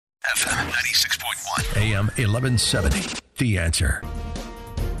FM 96.1, AM 1170. The Answer.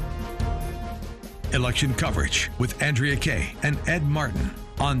 Election coverage with Andrea Kaye and Ed Martin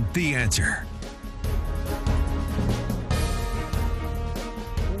on The Answer.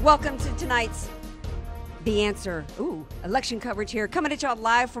 Welcome to tonight's The Answer. Election coverage here. Coming at y'all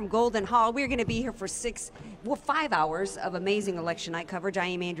live from Golden Hall. We're going to be here for 5 hours of amazing election night coverage. I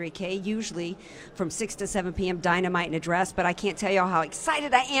am Andrea Kaye, usually from 6 to 7 p.m., dynamite and address, but I can't tell y'all how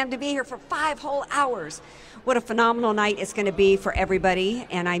excited I am to be here for 5 whole hours. What a phenomenal night it's going to be for everybody,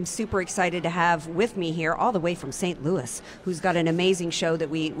 and I'm super excited to have with me here, all the way from St. Louis, who's got an amazing show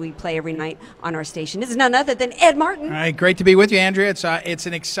that we play every night on our station. This is none other than Ed Martin. All right, great to be with you, Andrea. It's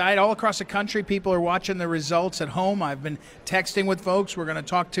an exciting, all across the country, people are watching the results at home. I've been texting with folks. We're going to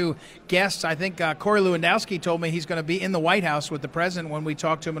talk to guests. I think Corey Lewandowski told me he's going to be in the White House with the president when we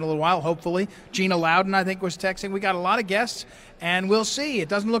talk to him in a little while, hopefully. Gina Loudon, I think, was texting. We got a lot of guests, and we'll see. It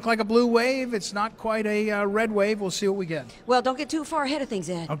doesn't look like a blue wave. It's not quite a red wave. We'll see what we get. Well, don't get too far ahead of things,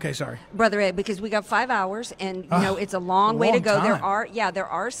 Ed. Okay, sorry. Brother Ed, because we got 5 hours, and it's a long way to go. Time. There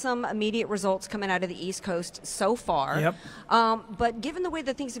are some immediate results coming out of the East Coast so far. Yep. But given the way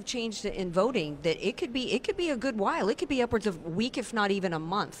that things have changed in voting, that it could be a good while. It could be upwards of a week, if not even a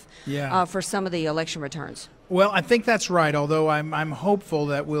month, for some of the election returns. Well, I think that's right, although I'm hopeful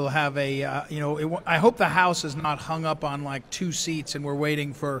that we'll have I hope the House is not hung up on like 2 seats and we're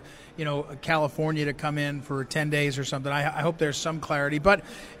waiting for, California to come in for 10 days or something. I hope there's some clarity. But,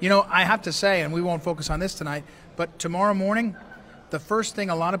 I have to say, and we won't focus on this tonight, but tomorrow morning, the first thing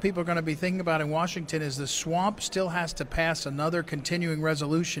a lot of people are going to be thinking about in Washington is the swamp still has to pass another continuing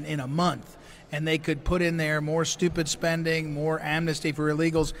resolution in a month. And they could put in there more stupid spending, more amnesty for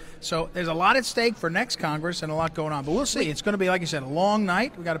illegals. So there's a lot at stake for next Congress and a lot going on. But we'll see. It's going to be, like you said, a long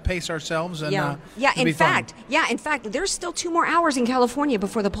night. We've got to pace ourselves. And, In fact, there's still 2 more hours in California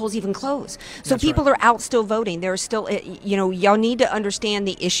before the polls even close. So That's people right. are out still voting. There's still, y'all need to understand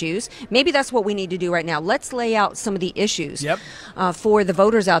the issues. Maybe that's what we need to do right now. Let's lay out some of the issues for the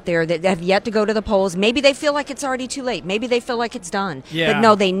voters out there that have yet to go to the polls. Maybe they feel like it's already too late. Maybe they feel like it's done. Yeah. But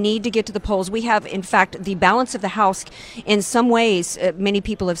no, they need to get to the polls. We have, in fact, the balance of the House, in some ways, many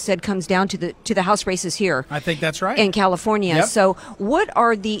people have said comes down to the House races here. I think that's right. In California. Yep. So what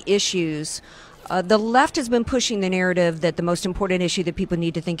are the issues? The left has been pushing the narrative that the most important issue that people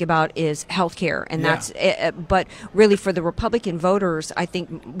need to think about is health care. And that's, but really for the Republican voters, I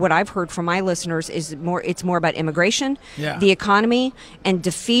think what I've heard from my listeners is it's more about immigration, the economy, and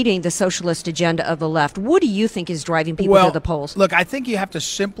defeating the socialist agenda of the left. What do you think is driving people to the polls? Look, I think you have to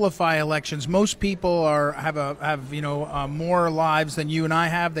simplify elections. Most people have more lives than you and I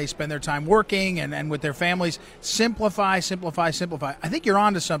have. They spend their time working and with their families. Simplify. I think you're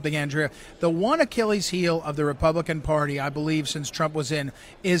onto something, Andrea. The one Achilles heel of the Republican Party, I believe, since Trump was in,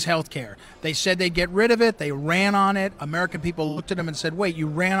 is health care. They said they'd get rid of it. They ran on it. American people looked at them and said, wait, you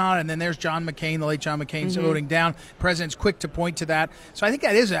ran on it? And then there's John McCain, the late John McCain, voting down. The president's quick to point to that. So I think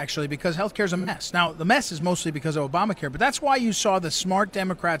that is actually because health care is a mess. Now, the mess is mostly because of Obamacare, but that's why you saw the smart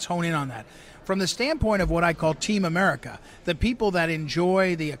Democrats hone in on that. From the standpoint of what I call Team America, the people that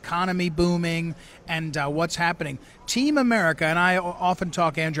enjoy the economy booming and what's happening, Team America, and I often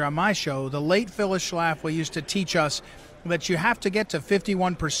talk, Andrew, on my show, the late Phyllis Schlafly used to teach us that you have to get to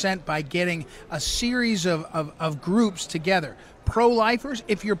 51% by getting a series of groups together. Pro-lifers,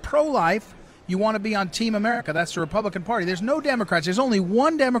 if you're pro-life, you want to be on Team America. That's the Republican Party. There's no Democrats. There's only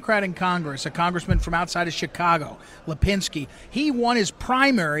one Democrat in Congress, a congressman from outside of Chicago, Lipinski. He won his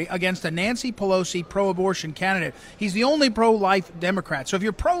primary against a Nancy Pelosi pro-abortion candidate. He's the only pro-life Democrat. So if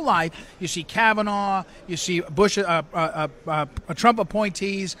you're pro-life, you see Kavanaugh, you see Bush, Trump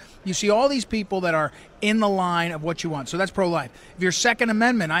appointees, you see all these people that are in the line of what you want. So that's pro-life. If you're Second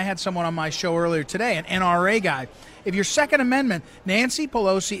Amendment, I had someone on my show earlier today, an NRA guy. If you're Second Amendment, Nancy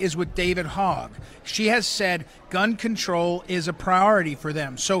Pelosi is with David Hogg. She has said gun control is a priority for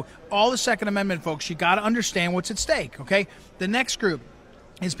them. So all the Second Amendment folks, you got to understand what's at stake, okay? The next group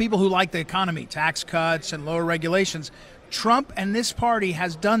is people who like the economy, tax cuts and lower regulations. Trump and this party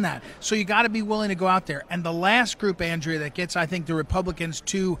has done that. So you got to be willing to go out there. And the last group, Andrea, that gets, I think, the Republicans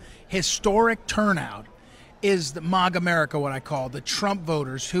to historic turnout is the MAGA America, what I call, the Trump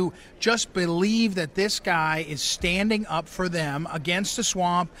voters who just believe that this guy is standing up for them against the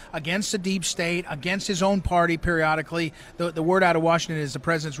swamp, against the deep state, against his own party periodically. The word out of Washington is the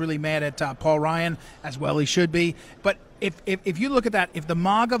president's really mad at Paul Ryan, as well he should be. But if you look at that, if the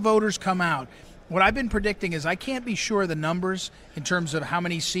MAGA voters come out, what I've been predicting is I can't be sure of the numbers in terms of how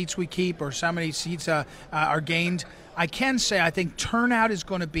many seats we keep or how many seats are gained. I can say I think turnout is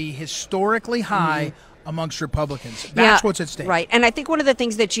going to be historically high amongst Republicans. That's what's at stake. Right. And I think one of the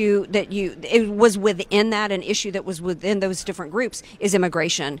things that it was within that, an issue that was within those different groups, is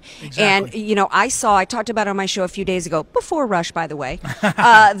immigration. Exactly. And, I talked about it on my show a few days ago, before Rush, by the way,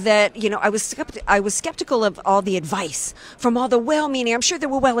 that, I was skeptical of all the advice from all the well-meaning, I'm sure they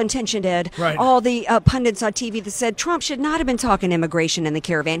were well-intentioned, Ed, right. all the pundits on TV that said Trump should not have been talking immigration in the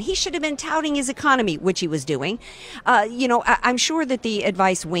caravan. He should have been touting his economy, which he was doing. I'm sure that the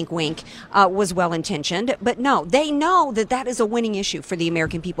advice, wink, wink, was well-intentioned. But no, they know that is a winning issue for the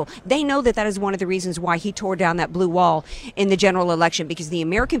American people. They know that is one of the reasons why he tore down that blue wall in the general election, because the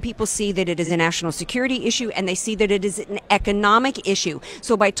American people see that it is a national security issue, and they see that it is an economic issue.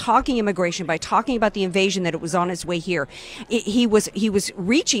 So by talking immigration, by talking about the invasion that it was on its way here, he was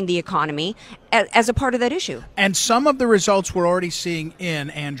reaching the economy as a part of that issue. And some of the results we're already seeing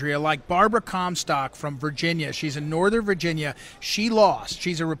Andrea, like Barbara Comstock from Virginia. She's in Northern Virginia. She lost.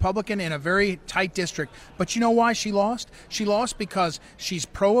 She's a Republican in a very tight district. But you know why she lost? She lost because she's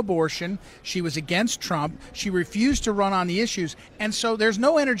pro-abortion. She was against Trump. She refused to run on the issues. And so there's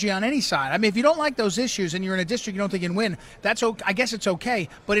no energy on any side. I mean, if you don't like those issues and you're in a district you don't think you can win, that's okay. I guess it's okay.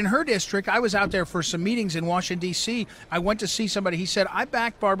 But in her district, I was out there for some meetings in Washington, D.C. I went to see somebody. He said, I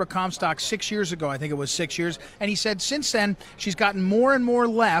backed Barbara Comstock 6 years ago. I think it was 6 years. And he said, since then, she's gotten more and more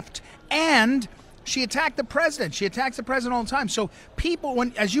left, and she attacked the president. She attacks the president all the time. So people,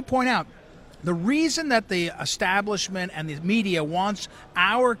 as you point out, the reason that the establishment and the media wants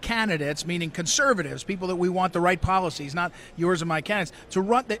our candidates, meaning conservatives, people that we want the right policies, not yours and my candidates, to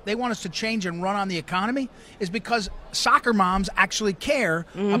run, they want us to change and run on the economy, is because soccer moms actually care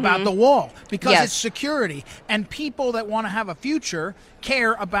about the wall, because it's security. And people that want to have a future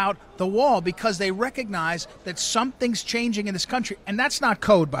care about the wall because they recognize that something's changing in this country. And that's not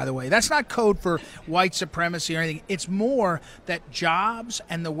code, by the way. That's not code for white supremacy or anything. It's more that jobs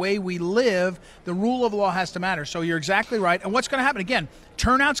and the way we live, the rule of law has to matter. So you're exactly right. And what's going to happen? Again,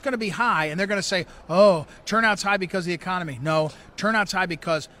 turnout's going to be high, and they're going to say, oh, turnout's high because of the economy. No, turnout's high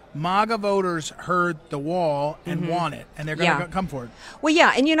because MAGA voters heard the wall and want it, and they're going to come for it. Well,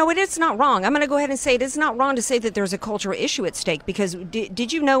 yeah, and it's not wrong. I'm going to go ahead and say it is not wrong to say that there's a cultural issue at stake, because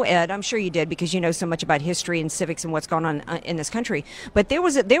did you know, Ed, I'm sure you did, because you know so much about history and civics and what's going on in this country, but there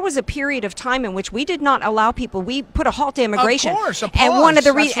was a period of time in which we did not allow people, we put a halt to immigration. Of course, a pause. And one of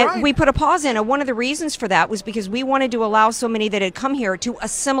the right. we put a pause in, and one of the reasons for that was because we wanted to allow so many that had come here to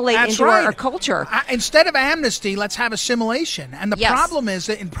assimilate into our culture. Instead of amnesty, let's have assimilation. And the problem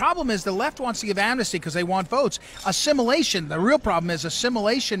is the left wants to give amnesty because they want votes. Assimilation, the real problem is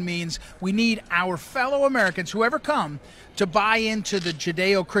assimilation means we need our fellow Americans, whoever come, to buy into the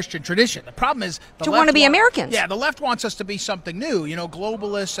Judeo-Christian tradition. The problem is to want to be Americans. Yeah, the left wants us to be something new,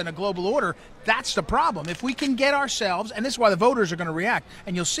 globalists and a global order. That's the problem. If we can get ourselves, and this is why the voters are going to react,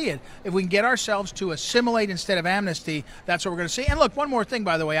 and you'll see it, if we can get ourselves to assimilate instead of amnesty, that's what we're going to see. And look, one more thing,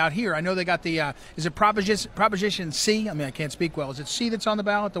 by the way, out here, I know they got the, is it Proposition C? I mean, I can't speak well. Is it C that's on the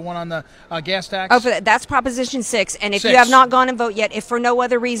ballot, the one on the gas tax? Oh, that's Proposition 6. And if you have not gone and vote yet, if for no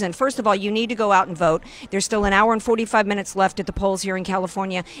other reason, first of all, you need to go out and vote. There's still an hour and 45 minutes left at the polls here in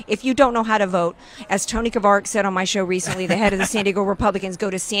California. If you don't know how to vote, as Tony Kavarik said on my show recently, the head of the San Diego Republicans, go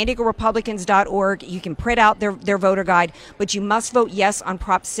to SanDiegoRepublicans.org. You can print out their voter guide, but you must vote yes on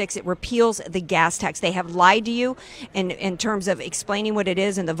Prop 6. It repeals the gas tax. They have lied to you in terms of explaining what it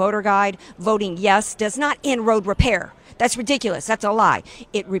is in the voter guide. Voting yes does not end road repair. That's ridiculous. That's a lie.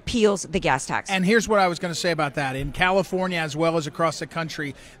 It repeals the gas tax. And here's what I was going to say about that. In California, as well as across the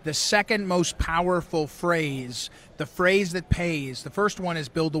country, the second most powerful phrase, the phrase that pays, the first one is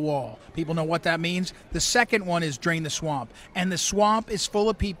build the wall. People know what that means. The second one is drain the swamp. And the swamp is full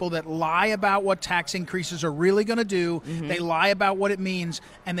of people that lie about what tax increases are really going to do. They lie about what it means,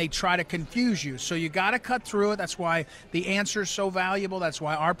 and they try to confuse you. So you got to cut through it. That's why the answer is so valuable. That's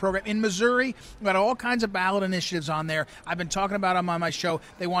why our program in Missouri, we've got all kinds of ballot initiatives on there. I've been talking about them on my show.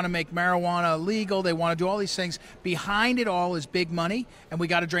 They want to make marijuana legal. They want to do all these things. Behind it all is big money, and we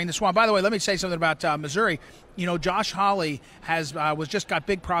got to drain the swamp. By the way, let me say something about Missouri. Josh Hawley got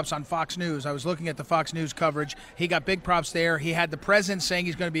big props on Fox News. I was looking at the Fox News coverage. He got big props there. He had the president saying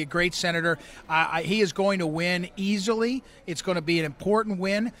he's going to be a great senator. He is going to win easily. It's going to be an important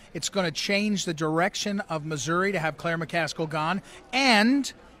win. It's going to change the direction of Missouri to have Claire McCaskill gone.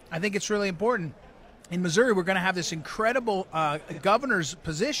 And I think it's really important. In Missouri, we're going to have this incredible governor's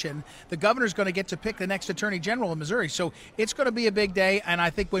position. The governor's going to get to pick the next attorney general in Missouri. So it's going to be a big day. And I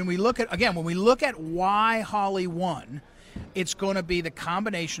think when we look at why Hawley won, it's going to be the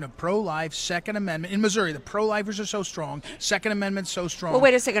combination of pro-life, Second Amendment. In Missouri, the pro-lifers are so strong, Second Amendment's so strong. Well,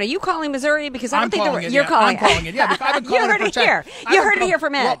 wait a second. Are you calling Missouri? Because I don't think you're calling it. Yeah, because I've been calling you heard it here. You heard it here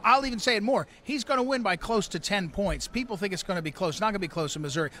from Ed. Well, I'll even say it more. He's going to win by close to 10 points. People think it's going to be close. It's not going to be close in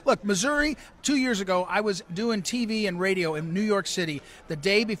Missouri. Look, Missouri, 2 years ago, I was doing TV and radio in New York City the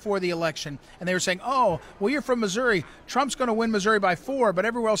day before the election, and they were saying, oh, well, you're from Missouri. Trump's going to win Missouri by 4, but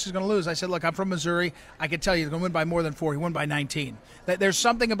everywhere else he's going to lose. I said, look, I'm from Missouri. I can tell you he's going to win by more than 4. He won by 19. There's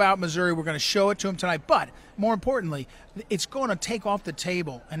something about Missouri. We're going to show it to him tonight. But more importantly, it's going to take off the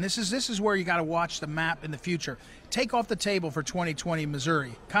table, and this is where you got to watch the map in the future. Take off the table for 2020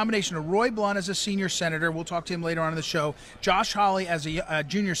 Missouri. Combination of Roy Blunt as a senior senator. We'll talk to him later on in the show. Josh Hawley as a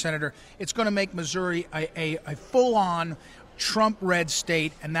junior senator. It's going to make Missouri a full-on Trump-red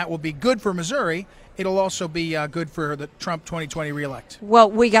state, and that will be good for Missouri. It'll also be good for the Trump 2020 reelect.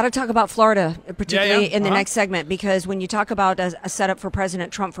 Well, we got to talk about Florida, particularly in the next segment, because when you talk about a setup for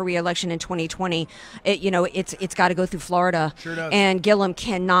President Trump for reelection in 2020, it's got to go through Florida. Sure does. And Gillum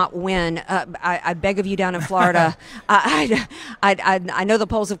cannot win. I beg of you down in Florida. I know the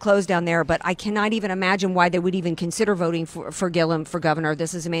polls have closed down there, but I cannot even imagine why they would even consider voting for Gillum for governor.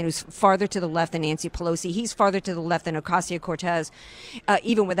 This is a man who's farther to the left than Nancy Pelosi. He's farther to the left than Ocasio-Cortez,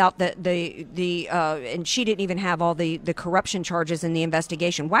 even without and she didn't even have all the corruption charges in the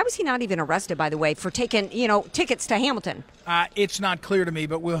investigation. Why was he not even arrested, by the way, for taking, tickets to Hamilton? It's not clear to me,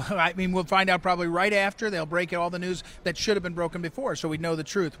 but we'll find out probably right after. They'll break all the news that should have been broken before, so we know the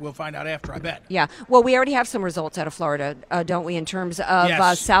truth. We'll find out after, I bet. Yeah. Well, we already have some results out of Florida, don't we, in terms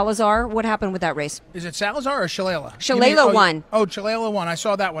of Salazar? What happened with that race? Is it Salazar or Shalala? Shalala won. Oh, Shalala won. I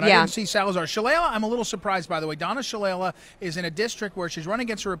saw that one. Yeah. I didn't see Salazar. Shalala, I'm a little surprised, by the way. Donna Shalala is in a district where she's running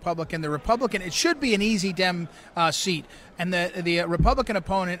against a Republican. The Republican, it should be an easy Dem seat, and the Republican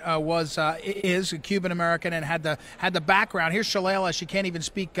opponent is a Cuban American and had the background. Here's Shalala. She can't even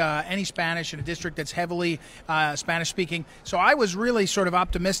speak any Spanish in a district that's heavily Spanish speaking. So I was really sort of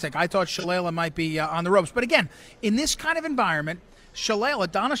optimistic. I thought Shalala might be on the ropes, but again, in this kind of environment,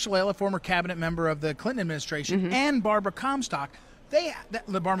 Donna Shalala, former cabinet member of the Clinton administration, and Barbara Comstock.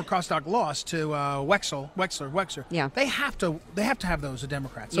 The Barbara Comstock lost to Wexler. Yeah. They have to have those, the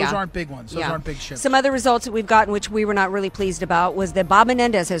Democrats. Those aren't big ones. Those aren't big ships. Some other results that we've gotten, which we were not really pleased about, was that Bob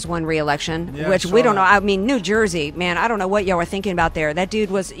Menendez has won re-election, which we don't know. I mean, New Jersey, man, I don't know what y'all were thinking about there. That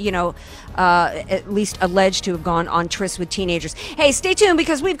dude was, at least alleged to have gone on trysts with teenagers. Hey, stay tuned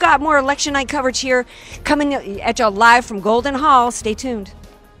because we've got more election night coverage here coming at y'all live from Golden Hall. Stay tuned.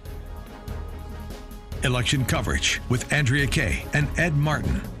 Election coverage with Andrea Kaye and Ed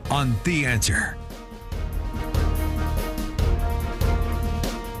Martin on The Answer.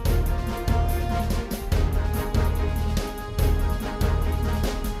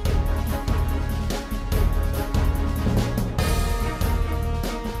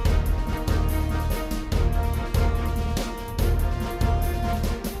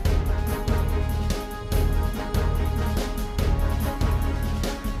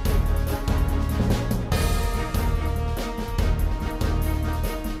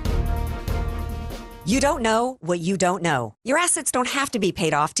 You don't know what you don't know. Your assets don't have to be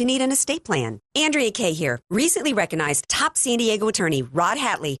paid off to need an estate plan. Andrea Kaye here. Recently recognized top San Diego attorney Rod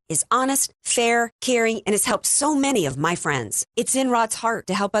Hatley is honest, fair, caring, and has helped so many of my friends. It's in Rod's heart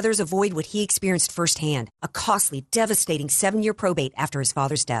to help others avoid what he experienced firsthand, a costly, devastating 7-year probate after his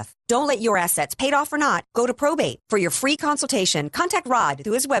father's death. Don't let your assets, paid off or not, go to probate. For your free consultation, contact Rod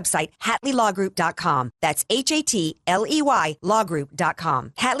through his website, HatleyLawGroup.com. That's HATLEY lawgroup.com.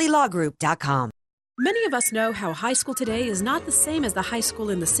 HatleyLawGroup.com. Many of us know how high school today is not the same as the high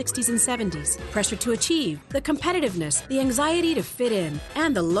school in the 60s and 70s. Pressure to achieve, the competitiveness, the anxiety to fit in,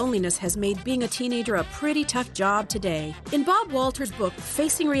 and the loneliness has made being a teenager a pretty tough job today. In Bob Walter's book,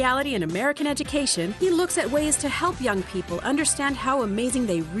 Facing Reality in American Education, he looks at ways to help young people understand how amazing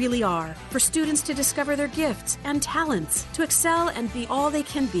they really are, for students to discover their gifts and talents, to excel and be all they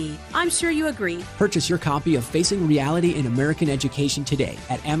can be. I'm sure you agree. Purchase your copy of Facing Reality in American Education today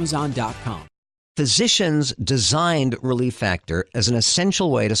at Amazon.com. Physicians designed Relief Factor as an essential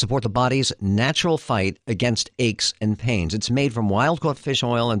way to support the body's natural fight against aches and pains. It's made from wild-caught fish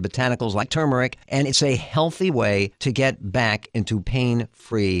oil and botanicals like turmeric, and it's a healthy way to get back into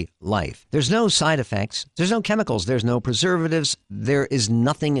pain-free life. There's no side effects. There's no chemicals. There's no preservatives. There is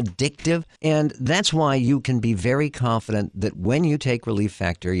nothing addictive, and that's why you can be very confident that when you take Relief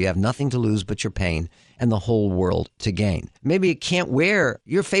Factor, you have nothing to lose but your pain and the whole world to gain. Maybe you can't wear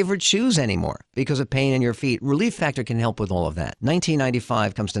your favorite shoes anymore because of pain in your feet. Relief Factor can help with all of that.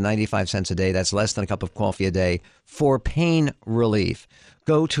 $19.95 comes to 95 cents a day. That's less than a cup of coffee a day for pain relief.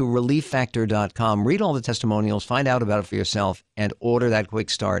 Go to relieffactor.com, read all the testimonials, find out about it for yourself, and order that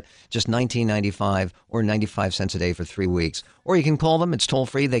quick start. Just $19.95 or 95 cents a day for 3 weeks. Or you can call them. It's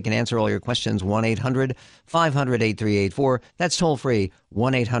toll-free. They can answer all your questions. 1-800-500-8384. That's toll-free.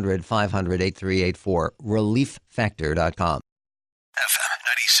 1-800-500-8384. relieffactor.com.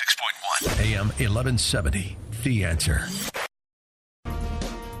 FM 96.1, AM 1170. The Answer.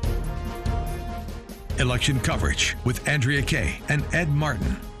 Election coverage with Andrea Kaye and Ed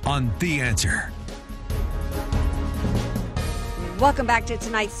Martin on The Answer. Welcome back to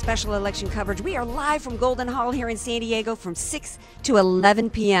tonight's special election coverage. We are live from Golden Hall here in San Diego from 6 to 11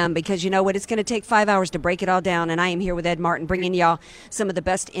 p.m. because you know what? It's going to take 5 hours to break it all down. And I am here with Ed Martin bringing y'all some of the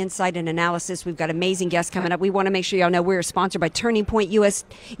best insight and analysis. We've got amazing guests coming up. We want to make sure y'all know we're sponsored by Turning Point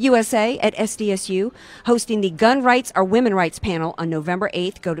USA at SDSU, hosting the Gun Rights or Women Rights panel on November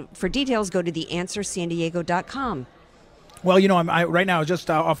 8th. For details, go to theanswersandiego.com. Well, you know, I'm right now just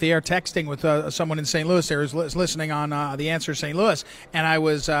off the air texting with someone in St. Louis there who's listening on The Answer St. Louis, and I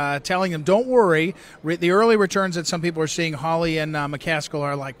was telling them, don't worry, the early returns that some people are seeing, Hawley and McCaskill,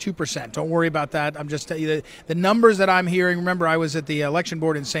 are like 2%. Don't worry about that. I'm just telling you the numbers that I'm hearing. Remember, I was at the election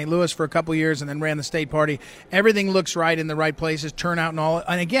board in St. Louis for a couple years and then ran the state party. Everything looks right in the right places, turnout and all.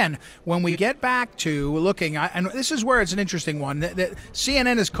 And again, when we get back to looking, and this is where it's an interesting one. That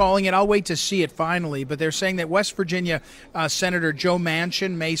CNN is calling it, I'll wait to see it finally, but they're saying that West Virginia Senator Joe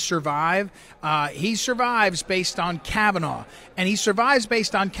Manchin may survive. He survives based on Kavanaugh. And he survives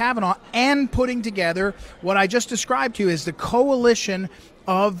based on Kavanaugh and putting together what I just described to you as the coalition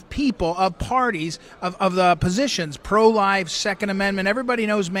of people, of parties, of the positions, pro-life, Second Amendment. Everybody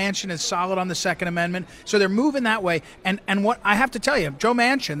knows Manchin is solid on the Second Amendment, so they're moving that way. And what I have to tell you, Joe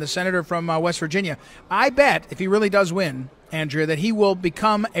Manchin, the senator from West Virginia, I bet if he really does win, Andrea, that he will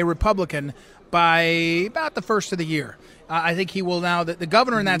become a Republican by about the first of the year. I think he will now. The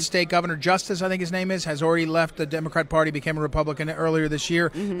governor in that state, Governor Justice, I think his name is, has already left the Democrat Party, became a Republican earlier this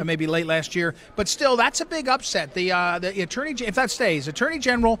year, maybe late last year. But still, that's a big upset. The attorney, if that stays, Attorney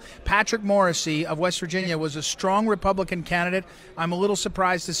General Patrick Morrisey of West Virginia was a strong Republican candidate. I'm a little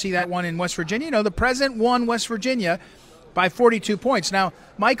surprised to see that one in West Virginia. You know, the president won West Virginia by 42 points. Now,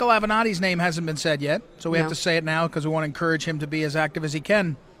 Michael Avenatti's name hasn't been said yet, so we have to say it now because we want to encourage him to be as active as he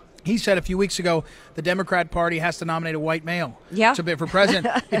can. He said a few weeks ago the Democrat Party has to nominate a white male to be for president.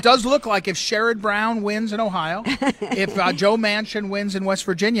 It does look like if Sherrod Brown wins in Ohio, if Joe Manchin wins in West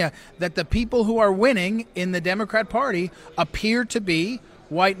Virginia, that the people who are winning in the Democrat Party appear to be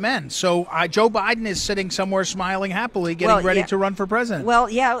white men. So Joe Biden is sitting somewhere smiling happily, getting ready to run for president. Well,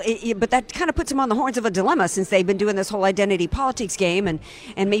 but that kind of puts him on the horns of a dilemma since they've been doing this whole identity politics game and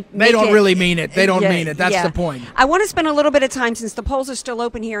they don't really mean it. They don't mean it. That's the point. I want to spend a little bit of time, since the polls are still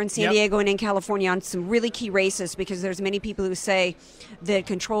open here in San Diego and in California, on some really key races, because there's many people who say the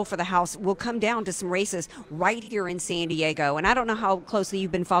control for the House will come down to some races right here in San Diego. And I don't know how closely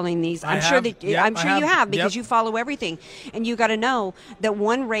you've been following these. I'm sure you have, because you follow everything. And you got to know that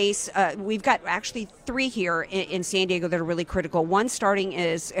one race, we've got actually three here in San Diego that are really critical. One starting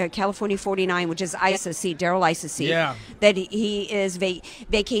is California 49, which is Isa's seat, Darrell Isa's seat, that he is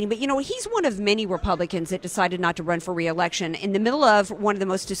vacating. But, you know, he's one of many Republicans that decided not to run for re-election in the middle of one of the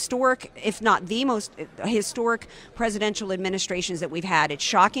most historic, if not the most historic presidential administrations that we've had. It's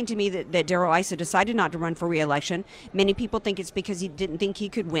shocking to me that Darrell Issa decided not to run for re-election. Many people think it's because he didn't think he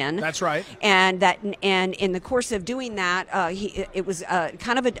could win. That's right. And in the course of doing that, it was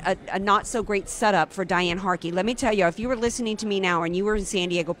kind of a not so great setup for Diane Harkey. Let me tell you, if you were listening to me now and you were in San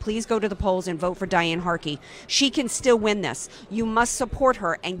Diego, please go to the polls and vote for Diane Harkey. She can still win this. You must support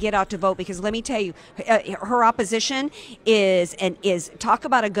her and get out to vote, because let me tell you, her opposition is talk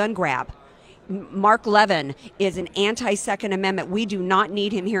about a gun grab. Mark Levin is an anti-Second Amendment. We do not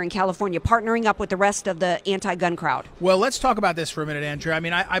need him here in California, partnering up with the rest of the anti-gun crowd. Well, let's talk about this for a minute, Andrea. I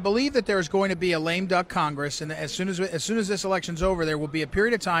mean, I believe that there's going to be a lame duck Congress, and as soon as this election's over, there will be a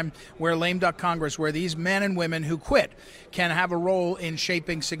period of time where lame duck Congress, where these men and women who quit can have a role in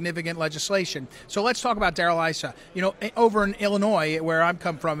shaping significant legislation. So let's talk about Darrell Issa. You know, over in Illinois, where I'm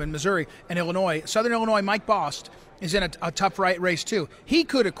come from, in Missouri and Illinois, Southern Illinois, Mike Bost is in a tough race too. He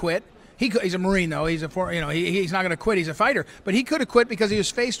could have quit. He's a Marine, though. He's he's not going to quit. He's a fighter. But he could have quit because he was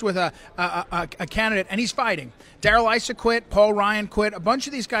faced with a candidate, and he's fighting. Darrell Issa quit. Paul Ryan quit. A bunch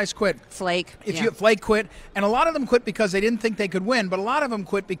of these guys quit. Flake quit. And a lot of them quit because they didn't think they could win. But a lot of them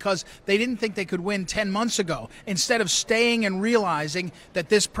quit because they didn't think they could win 10 months ago, instead of staying and realizing that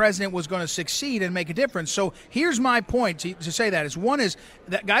this president was going to succeed and make a difference. So here's my point to say that. One is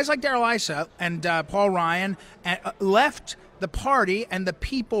that guys like Darrell Issa and Paul Ryan left the party and the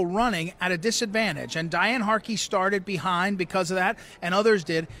people running at a disadvantage. And Diane Harkey started behind because of that, and others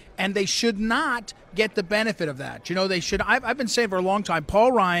did, and they should not get the benefit of that. You know, they should. I've been saying for a long time,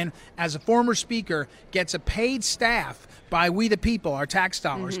 Paul Ryan, as a former speaker, gets a paid staff by we the people, our tax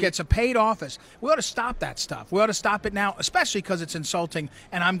dollars, gets a paid office. We ought to stop that stuff. We ought to stop it now, especially because it's insulting,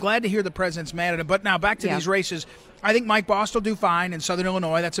 and I'm glad to hear the president's mad at it. But now back to these races. I think Mike Bost will do fine in Southern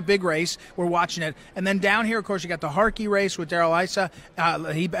Illinois. That's a big race. We're watching it. And then down here, of course, you got the Harkey race with Darrell Issa.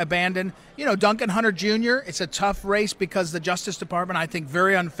 He abandoned. You know, Duncan Hunter Jr., it's a tough race because the Justice Department, I think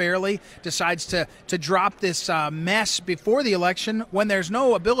very unfairly, decides to drop this mess before the election when there's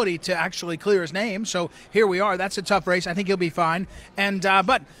no ability to actually clear his name. So here we are. That's a tough race. I think he'll be fine. And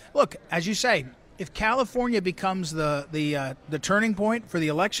but, look, as you say, if California becomes the turning point for the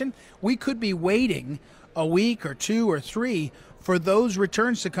election, we could be waiting a week or 2 or 3 for those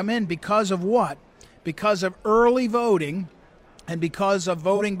returns to come in because of what? Because of early voting and because of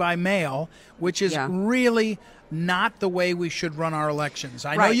voting by mail, which is really not the way we should run our elections.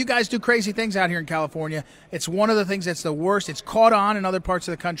 I know you guys do crazy things out here in California. It's one of the things that's the worst. It's caught on in other parts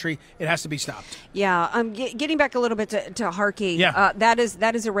of the country. It has to be stopped. Yeah, getting back a little bit to Harkey, that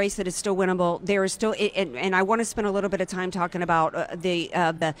is a race that is still winnable. There is still, and I want to spend a little bit of time talking about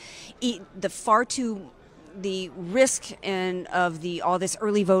the far too the risk and of all this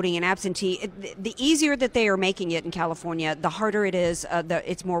early voting and absentee. The easier that they are making it in California, the harder it is.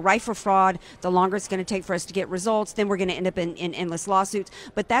 It's more rife for fraud. The longer it's going to take for us to get results, then we're going to end up in endless lawsuits.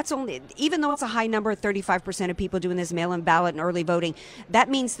 But that's only, even though it's a high number, 35% of people doing this mail-in ballot and early voting, that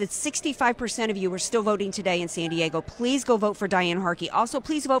means that 65% of you are still voting today in San Diego. Please go vote for Diane Harkey. Also,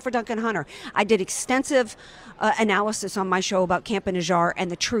 please vote for Duncan Hunter. I did extensive analysis on my show about Camp and Najar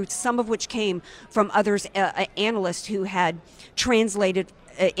and the truth, some of which came from others, analysts who had translated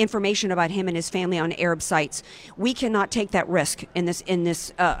information about him and his family on Arab sites. We cannot take that risk in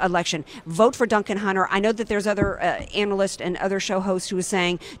this election. Vote for Duncan Hunter. I know that there's other analysts and other show hosts who are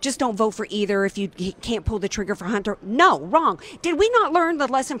saying, just don't vote for either if you can't pull the trigger for Hunter. No, wrong. Did we not learn the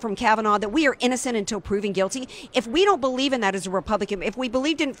lesson from Kavanaugh that we are innocent until proven guilty? If we don't believe in that as a Republican, if we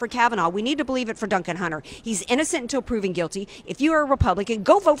believed in it for Kavanaugh, we need to believe it for Duncan Hunter. He's innocent until proven guilty. If you are a Republican,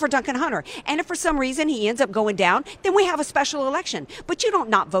 go vote for Duncan Hunter. And if for some reason he ends up going down, then we have a special election. But you don't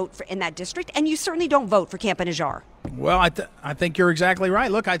not vote in that district, and you certainly don't vote for Camp and Najar. Well, I think you're exactly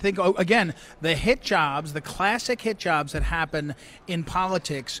right. Look, I think, again, the hit jobs, the classic hit jobs that happen in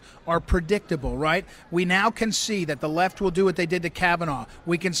politics are predictable, right? We now can see that the left will do what they did to Kavanaugh.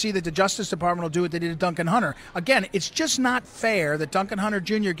 We can see that the Justice Department will do what they did to Duncan Hunter. Again, it's just not fair that Duncan Hunter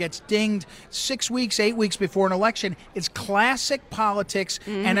Jr. gets dinged 6 weeks, 8 weeks before an election. It's classic politics,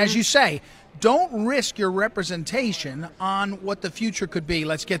 and as you say, don't risk your representation on what the future could be.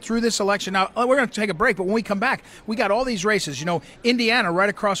 Let's get through this election. Now, we're going to take a break, but when we come back, we got all these races. You know, Indiana right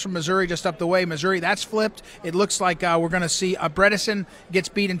across from Missouri, just up the way. Missouri, that's flipped. It looks like we're going to see Bredesen gets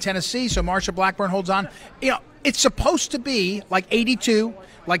beat in Tennessee, so Marsha Blackburn holds on. You know, it's supposed to be like 82,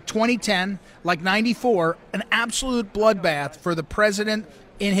 like 2010, like 94, an absolute bloodbath for the president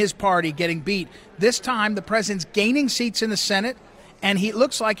in his party getting beat. This time, the president's gaining seats in the Senate, and he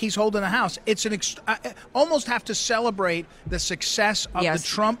looks like he's holding the House. It's I almost have to celebrate the success of the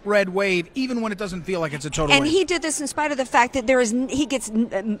Trump red wave, even when it doesn't feel like it's a total wave. And he did this in spite of the fact that he gets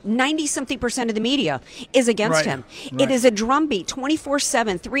 90-something% of the media is against him. Right. It is a drumbeat,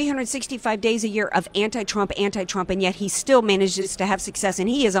 24/7, 365 days a year of anti-Trump, and yet he still manages to have success, and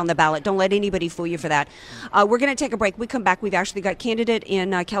he is on the ballot. Don't let anybody fool you for that. We're going to take a break. We come back. We've actually got candidate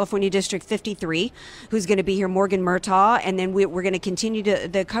in California District 53 who's going to be here, Morgan Murtaugh, and then we're going to continue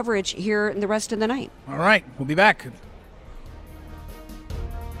the coverage here in the rest of the night. All right, we'll be back.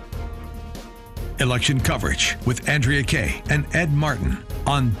 Election coverage with Andrea Kaye and Ed Martin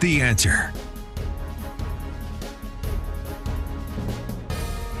on The Answer.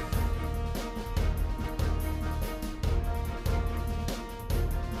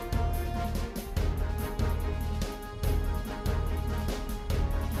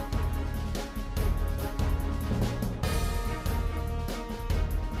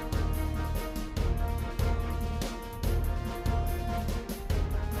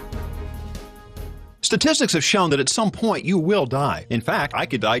 Statistics have shown that at some point you will die. In fact, I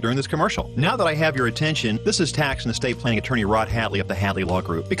could die during this commercial. Now that I have your attention, this is tax and estate planning attorney Rod Hatley of the Hatley Law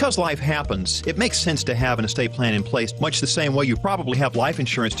Group. Because life happens, it makes sense to have an estate plan in place, much the same way you probably have life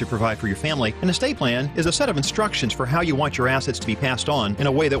insurance to provide for your family. An estate plan is a set of instructions for how you want your assets to be passed on in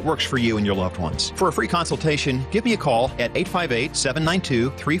a way that works for you and your loved ones. For a free consultation, give me a call at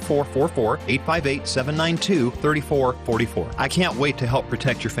 858-792-3444, 858-792-3444. I can't wait to help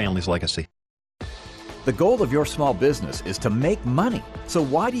protect your family's legacy. The goal of your small business is to make money. So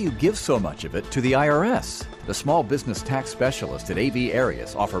why do you give so much of it to the IRS? The small business tax specialists at AV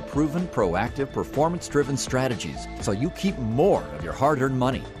Arias offer proven, proactive, performance-driven strategies so you keep more of your hard-earned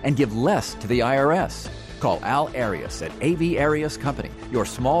money and give less to the IRS. Call Al Arias at AV Arias Company, your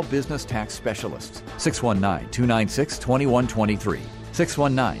small business tax specialists. 619-296-2123.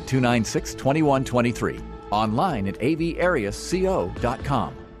 619-296-2123. Online at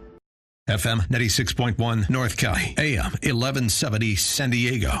avariasco.com. FM 96.1 North County, AM 1170 San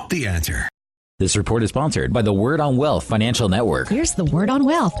Diego. The Answer. This report is sponsored by the Word on Wealth Financial Network. Here's the Word on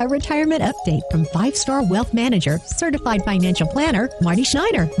Wealth, a retirement update from 5-star wealth manager, certified financial planner, Marty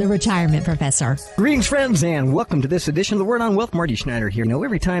Schneider, the retirement professor. Greetings, friends, and welcome to this edition of the Word on Wealth. Marty Schneider here.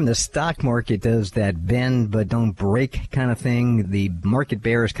 Every time the stock market does that bend but don't break kind of thing, the market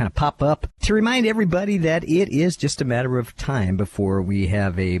bears kind of pop up to remind everybody that it is just a matter of time before we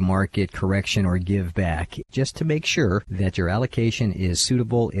have a market correction or give back, just to make sure that your allocation is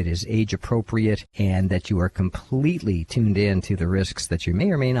suitable, it is age appropriate, and that you are completely tuned in to the risks that you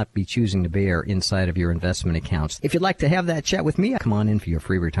may or may not be choosing to bear inside of your investment accounts. If you'd like to have that chat with me, come on in for your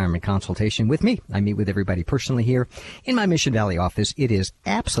free retirement consultation with me. I meet with everybody personally here in my Mission Valley office. It is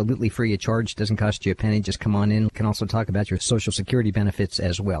absolutely free of charge. Doesn't cost you a penny. Just come on in. You can also talk about your Social Security benefits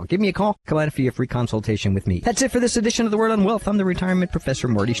as well. Give me a call. Come on in for your free consultation with me. That's it for this edition of the Word on Wealth. I'm the retirement professor,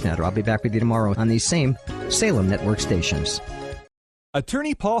 Marty Schneider. I'll be back with you tomorrow on these same Salem Network stations.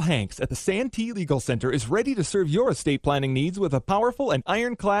 Attorney Paul Hanks at the Santee Legal Center is ready to serve your estate planning needs with a powerful and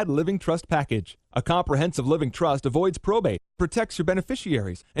ironclad living trust package. A comprehensive living trust avoids probate, protects your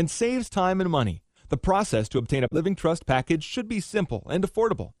beneficiaries, and saves time and money. The process to obtain a living trust package should be simple and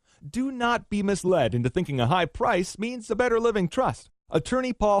affordable. Do not be misled into thinking a high price means a better living trust.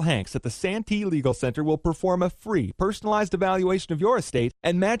 Attorney Paul Hanks at the Santee Legal Center will perform a free, personalized evaluation of your estate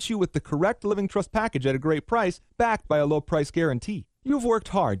and match you with the correct living trust package at a great price, backed by a low price guarantee. You've worked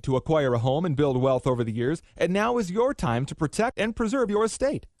hard to acquire a home and build wealth over the years, and now is your time to protect and preserve your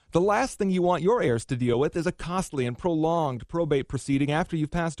estate. The last thing you want your heirs to deal with is a costly and prolonged probate proceeding after you've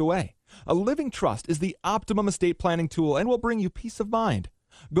passed away. A living trust is the optimum estate planning tool and will bring you peace of mind.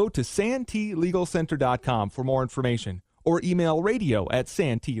 Go to santeelegalcenter.com for more information, or email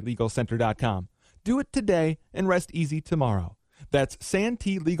radio@santeelegalcenter.com. Do it today and rest easy tomorrow. That's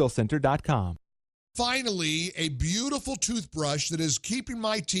santeelegalcenter.com. Finally, a beautiful toothbrush that is keeping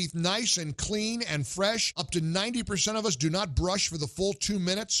my teeth nice and clean and fresh. Up to 90% of us do not brush for the full 2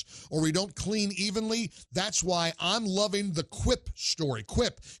 minutes, or we don't clean evenly. That's why I'm loving the Quip story.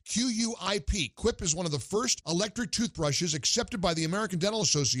 Quip, Q-U-I-P. Quip is one of the first electric toothbrushes accepted by the American Dental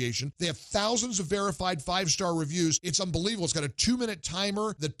Association. They have thousands of verified 5-star reviews. It's unbelievable. It's got a 2-minute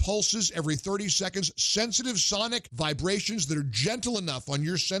timer that pulses every 30 seconds, sensitive sonic vibrations that are gentle enough on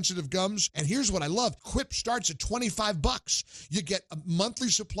your sensitive gums. And here's what I love. Quip starts at $25. You get monthly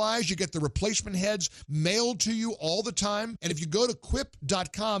supplies. You get the replacement heads mailed to you all the time. And if you go to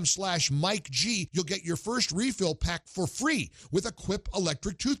quip.com/MikeG, you'll get your first refill pack for free with a Quip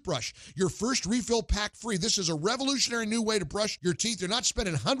electric toothbrush. Your first refill pack free. This is a revolutionary new way to brush your teeth. You're not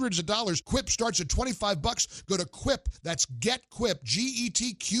spending hundreds of dollars. Quip starts at $25. Go to Quip. That's GetQuip,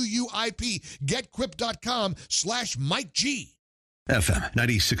 GetQuip, getquip.com/MikeG. FM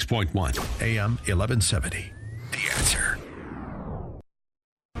 96.1, AM 1170. The Answer.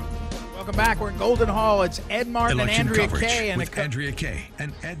 Welcome back. We're in Golden Hall. It's Ed Martin Election and Andrea coverage Kaye. with Andrea Kaye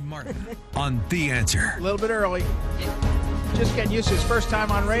and Ed Martin on The Answer. A little bit early. Just getting used to his first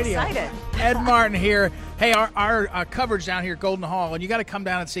time on radio. Excited. Ed Martin here. Hey, our coverage down here at Golden Hall, and you got to come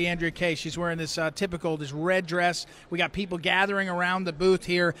down and see Andrea Kaye. She's wearing this this red dress. We got people gathering around the booth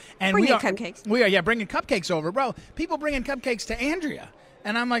here, and bringing cupcakes. We are bringing cupcakes over, bro. People bringing cupcakes to Andrea.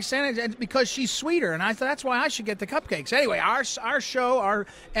 And I'm like, Santa, because she's sweeter, and I thought that's why I should get the cupcakes. Anyway, our show, our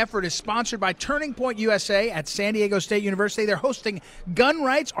effort is sponsored by Turning Point USA at San Diego State University. They're hosting Gun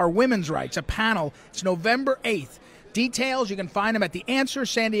Rights or Women's Rights, a panel. It's November 8th. Details, you can find them at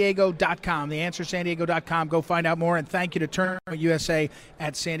theanswersandiego.com. Theanswersandiego.com. Go find out more, and thank you to Turning Point USA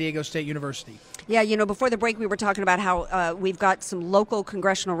at San Diego State University. Yeah, before the break we were talking about how we've got some local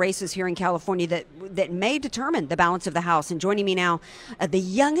congressional races here in California that may determine the balance of the House. And joining me now, the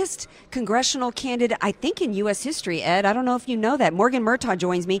youngest congressional candidate, I think, in U.S. history, Ed. I don't know if you know that. Morgan Murtaugh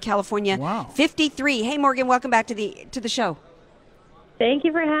joins me, California, wow. 53. Hey, Morgan, welcome back to the show. Thank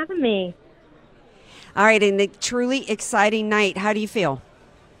you for having me. All right, and a truly exciting night. How do you feel?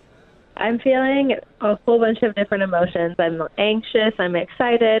 I'm feeling a whole bunch of different emotions. I'm anxious. I'm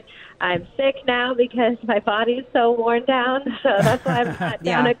excited. I'm sick now because my body is so worn down. So that's why I'm not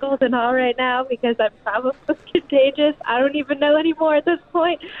down at Golden Hall right now, because I'm probably contagious. I don't even know anymore at this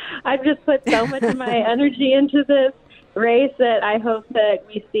point. I've just put so much of my energy into this race that I hope that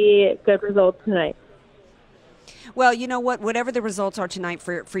we see good results tonight. Well, you know what? Whatever the results are tonight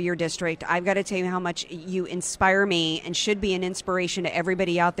for your district, I've got to tell you how much you inspire me and should be an inspiration to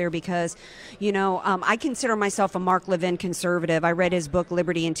everybody out there, because, you know, I consider myself a Mark Levin conservative. I read his book,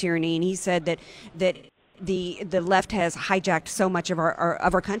 Liberty and Tyranny, and he said that the left has hijacked so much of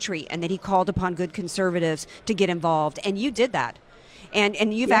our country, and that he called upon good conservatives to get involved. And you did that.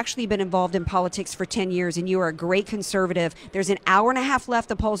 And you've actually been involved in politics for 10 years, and you are a great conservative. There's an hour and a half left.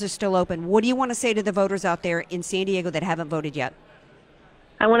 The polls are still open. What do you want to say to the voters out there in San Diego that haven't voted yet?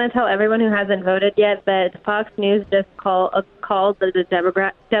 I want to tell everyone who hasn't voted yet that Fox News just called the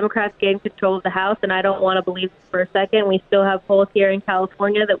Democrats gain control of the House, and I don't want to believe for a second. We still have polls here in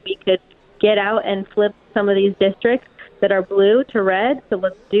California that we could get out and flip some of these districts that are blue to red. So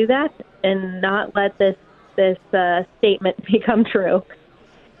let's do that and not let this statement become true.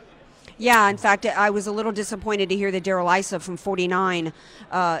 Yeah, in fact, I was a little disappointed to hear that Darrell Issa from 49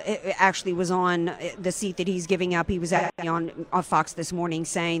 actually was on the seat that he's giving up. He was actually on Fox this morning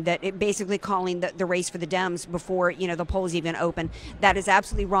saying that basically calling the race for the Dems before, you know, the polls even open. That is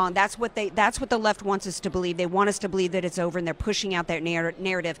absolutely wrong. That's what the left wants us to believe. They want us to believe that it's over, and they're pushing out that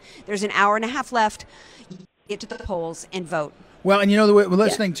narrative. There's an hour and a half left. Get to the polls and vote. Well, and you know, we're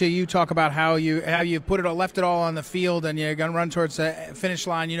listening to you talk about how you left it all on the field, and you're going to run towards the finish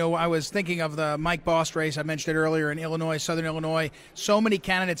line. You know, I was thinking of the Mike Bost race. I mentioned it earlier in Illinois, Southern Illinois. So many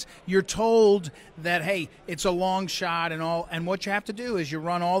candidates. You're told that, hey, it's a long shot and all, and what you have to do is you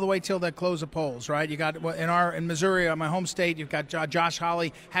run all the way till the close of polls, right? You got in Missouri, my home state, you've got Josh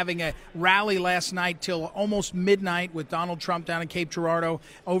Hawley having a rally last night till almost midnight with Donald Trump down in Cape Girardeau.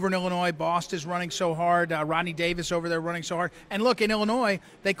 Over in Illinois, Bost is running so hard. Rodney Davis over there running so hard. And look, in Illinois,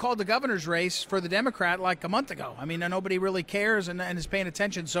 they called the governor's race for the Democrat like a month ago. I mean, nobody really cares and is paying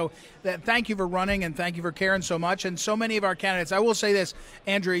attention. So thank you for running, and thank you for caring so much. And so many of our candidates. I will say this,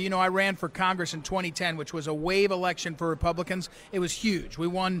 Andrea, you know, I ran for Congress in 2010, which was a wave election for Republicans. It was huge. We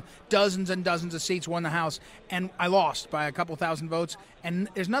won dozens and dozens of seats, won the House, and I lost by a couple thousand votes. And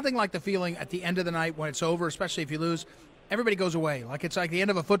there's nothing like the feeling at the end of the night when it's over, especially if you lose. Everybody goes away. Like it's like the end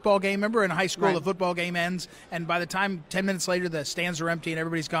of a football game. Remember in high school, right, the football game ends, and by the time 10 minutes later the stands are empty and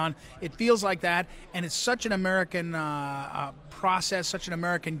everybody's gone. It feels like that, and it's such an American process, such an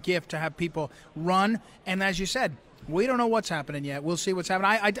American gift to have people run. And as you said, we don't know what's happening yet. We'll see what's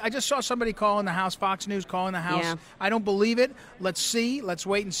happening. I just saw somebody call in the House, Fox News call in the House. Yeah. I don't believe it. Let's see. Let's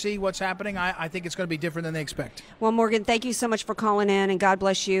wait and see what's happening. I think it's going to be different than they expect. Well, Morgan, thank you so much for calling in, and God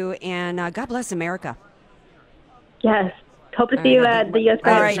bless you, and God bless America. Yes. Hope to see you at the U.S.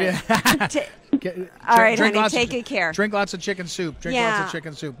 Congress. All right, honey, take good care. Drink lots of chicken soup. Lots of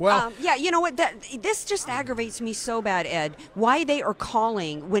chicken soup. Well, yeah, you know what? This just aggravates me so bad, Ed. Why they are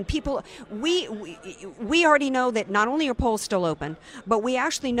calling when people we already know that not only are polls still open, but we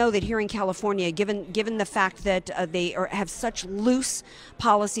actually know that here in California, given the fact that they have such loose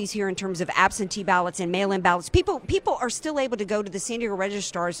policies here in terms of absentee ballots and mail-in ballots, people are still able to go to the San Diego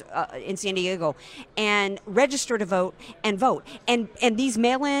registrars in San Diego and register to vote. And these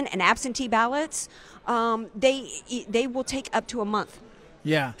mail-in and absentee ballots, they will take up to a month.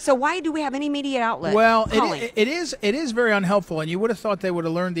 Yeah. So why do we have any media outlet? Well, it is very unhelpful, and you would have thought they would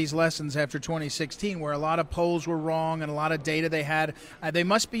have learned these lessons after 2016, where a lot of polls were wrong and a lot of data they had. They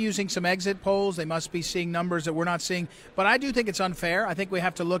must be using some exit polls. They must be seeing numbers that we're not seeing. But I do think it's unfair. I think we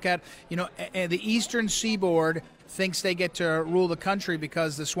have to look at, the Eastern Seaboard thinks they get to rule the country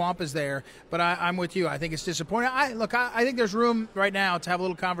because the swamp is there. But I'm with you. I think it's disappointing. I think there's room right now to have a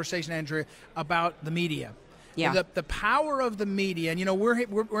little conversation, Andrea, about the media. Yeah. The power of the media, and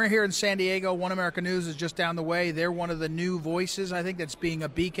we're here in San Diego. One America News is just down the way. They're one of the new voices, I think, that's being a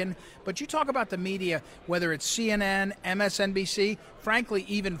beacon. But you talk about the media, whether it's CNN, MSNBC, frankly,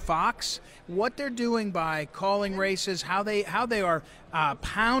 even Fox, what they're doing by calling races, how they are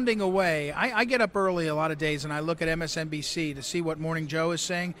pounding away. I get up early a lot of days and I look at MSNBC to see what Morning Joe is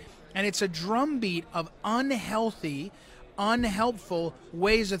saying, and it's a drumbeat of unhelpful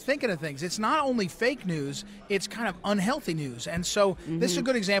ways of thinking of things. It's not only fake news, it's kind of unhealthy news. And so this is a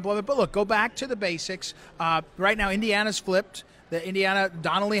good example of it. But look, go back to the basics. Right now, Indiana's flipped. The Indiana,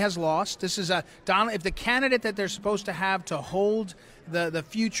 Donnelly has lost. This is if the candidate that they're supposed to have to hold the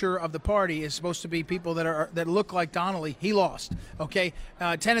future of the party is supposed to be people that look like Donnelly, he lost. Okay,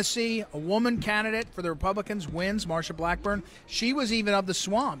 Tennessee, a woman candidate for the Republicans wins, Marsha Blackburn. She was even of the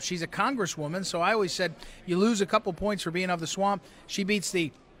swamp. She's a congresswoman, so I always said you lose a couple points for being of the swamp. She beats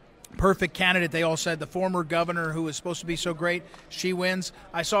the perfect candidate, they all said, the former governor who was supposed to be so great. She wins.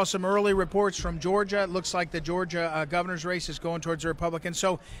 I saw some early reports from Georgia. It looks like the Georgia governor's race is going towards the Republicans.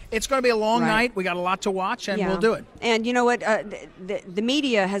 So it's going to be a long night. We got a lot to watch, and we'll do it. And you know what? The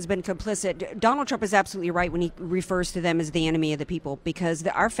media has been complicit. Donald Trump is absolutely right when he refers to them as the enemy of the people, because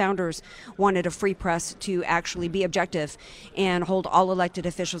our founders wanted a free press to actually be objective and hold all elected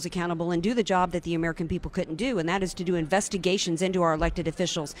officials accountable and do the job that the American people couldn't do, and that is to do investigations into our elected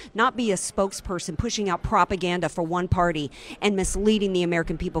officials, not be a spokesperson pushing out propaganda for one party and misleading the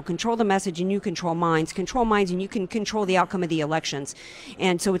American people. Control the message and you control minds and you can control the outcome of the elections.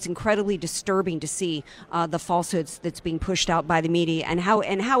 And so it's incredibly disturbing to see the falsehoods that's being pushed out by the media and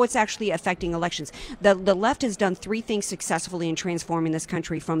how it's actually affecting elections. The left has done three things successfully in transforming this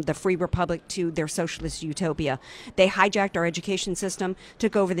country from the free republic to their socialist utopia. They hijacked our education system,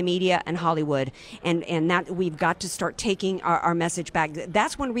 took over the media and Hollywood, and that we've got to start taking our message back.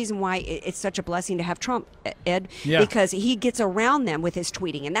 That's one reason why it's such a blessing to have Trump, Ed, because he gets around them with his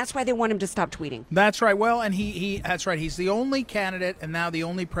tweeting, and that's why they want him to stop tweeting. That's right. Well, and that's right. He's the only candidate and now the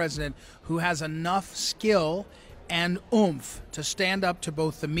only president who has enough skill and oomph to stand up to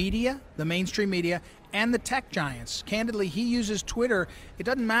both the media, the mainstream media, and the tech giants. Candidly, he uses Twitter. It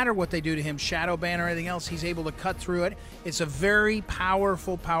doesn't matter what they do to him, shadow ban or anything else. He's able to cut through it. It's a very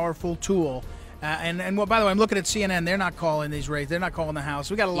powerful tool. And well, by the way, I'm looking at CNN. They're not calling these races. They're not calling the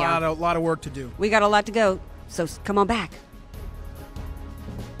House. We got a lot of work to do. We got a lot to go. So come on back.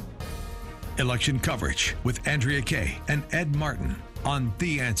 Election coverage with Andrea Kaye and Ed Martin on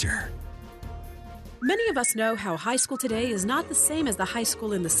The Answer. Many of us know how high school today is not the same as the high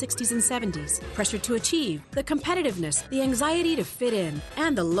school in the 60s and 70s. Pressure to achieve, the competitiveness, the anxiety to fit in,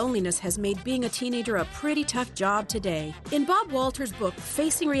 and the loneliness has made being a teenager a pretty tough job today. In Bob Walter's book,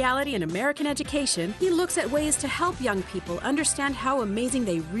 Facing Reality in American Education, he looks at ways to help young people understand how amazing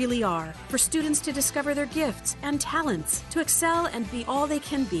they really are, for students to discover their gifts and talents, to excel and be all they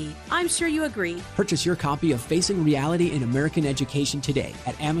can be. I'm sure you agree. Purchase your copy of Facing Reality in American Education today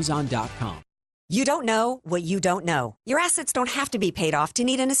at Amazon.com. You don't know what you don't know. Your assets don't have to be paid off to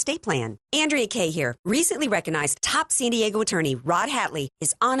need an estate plan. Andrea Kaye here. Recently recognized top San Diego attorney Rod Hatley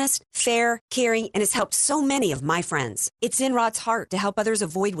is honest, fair, caring, and has helped so many of my friends. It's in Rod's heart to help others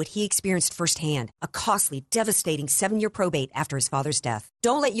avoid what he experienced firsthand, a costly, devastating 7-year probate after his father's death.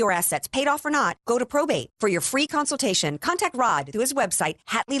 Don't let your assets, paid off or not, go to probate. For your free consultation, contact Rod through his website,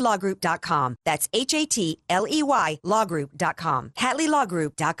 HatleyLawGroup.com. That's HATLEY lawgroup.com.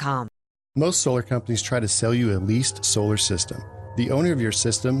 HatleyLawGroup.com. Most solar companies try to sell you a leased solar system. The owner of your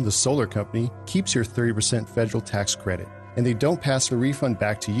system, the solar company, keeps your 30% federal tax credit, and they don't pass the refund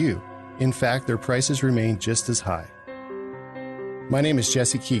back to you. In fact, their prices remain just as high. My name is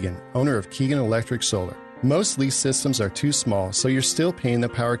Jesse Keegan, owner of Keegan Electric Solar. Most lease systems are too small, so you're still paying the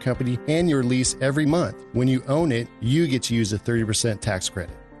power company and your lease every month. When you own it, you get to use a 30% tax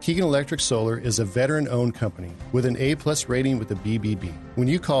credit. Keegan Electric Solar is a veteran-owned company with an A-plus rating with the BBB. When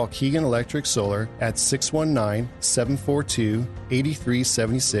you call Keegan Electric Solar at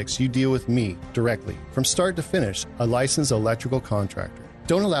 619-742-8376, you deal with me directly, from start to finish, a licensed electrical contractor.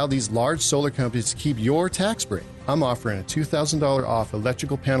 Don't allow these large solar companies to keep your tax break. I'm offering a $2,000 off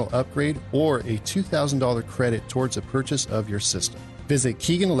electrical panel upgrade or a $2,000 credit towards the purchase of your system. Visit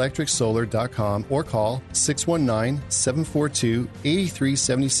KeeganElectricSolar.com or call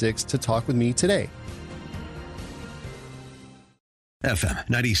 619-742-8376 to talk with me today. FM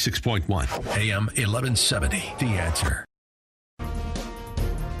 96.1, AM 1170, The Answer.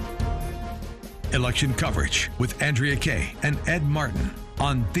 Election coverage with Andrea Kaye and Ed Martin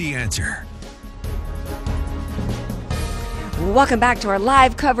on The Answer. Welcome back to our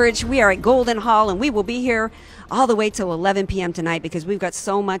live coverage. We are at Golden Hall, and we will be here all the way till 11 p.m. tonight because we've got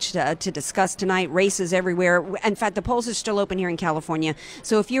so much to discuss tonight. Races everywhere. In fact, the polls are still open here in California.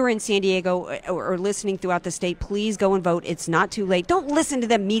 So if you're in San Diego or listening throughout the state, please go and vote. It's not too late. Don't listen to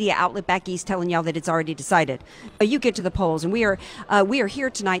the media outlet back east telling y'all that it's already decided. You get to the polls. And we are here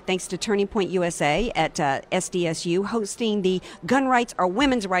tonight thanks to Turning Point USA at SDSU hosting the Gun Rights or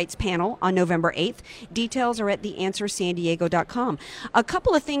Women's Rights panel on November 8th. Details are at theanswersandiego.com. A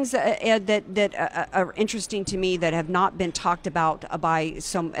couple of things that are interesting to me that have not been talked about by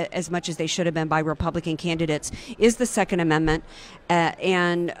some as much as they should have been by Republican candidates is the Second Amendment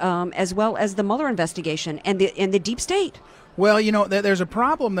and as well as the Mueller investigation and the deep state. Well, there's a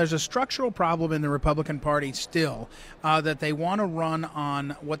problem. There's a structural problem in the Republican Party still that they want to run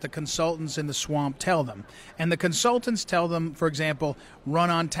on what the consultants in the swamp tell them. And the consultants tell them, for example, run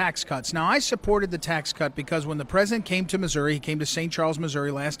on tax cuts. Now, I supported the tax cut because when the president came to Missouri, he came to St. Charles,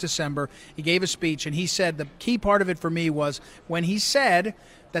 Missouri last December, he gave a speech, and he said the key part of it for me was when he said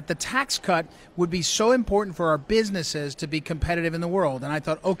that the tax cut would be so important for our businesses to be competitive in the world. And I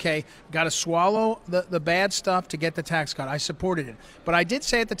thought, okay, got to swallow the bad stuff to get the tax cut. I supported it. But I did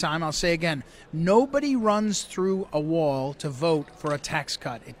say at the time, I'll say again, nobody runs through a wall to vote for a tax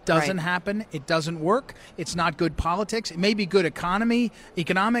cut. It doesn't happen. It doesn't work. It's not good politics. It may be good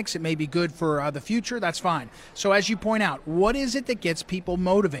economics. It may be good for the future. That's fine. So as you point out, what is it that gets people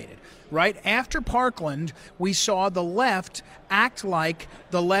motivated? Right after Parkland, we saw the left act like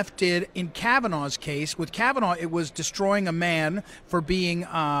the left did in Kavanaugh's case. With Kavanaugh, it was destroying a man for being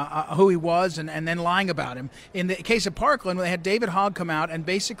who he was and then lying about him. In the case of Parkland, they had David Hogg come out and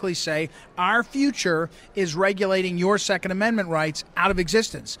basically say, our future is regulating your Second Amendment rights out of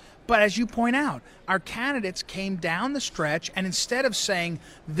existence. But as you point out, our candidates came down the stretch, and instead of saying,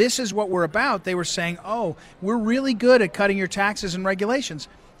 this is what we're about, they were saying, oh, we're really good at cutting your taxes and regulations.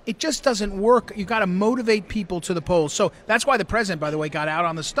 It just doesn't work. You got to motivate people to the polls. So that's why the president, by the way, got out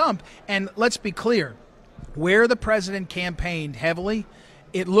on the stump. And let's be clear, where the president campaigned heavily,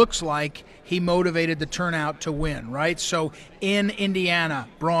 it looks like he motivated the turnout to win, right? So in Indiana,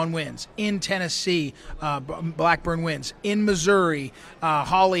 Braun wins. In Tennessee, Blackburn wins. In Missouri,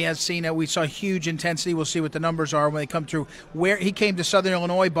 Hawley has seen it. We saw huge intensity. We'll see what the numbers are when they come through. Where he came to Southern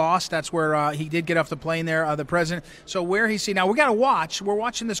Illinois, Boss, that's where he did get off the plane there, the president. So where he's seen. Now, we got to watch. We're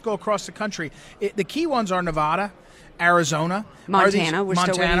watching this go across the country. The key ones are Nevada, Arizona, Montana.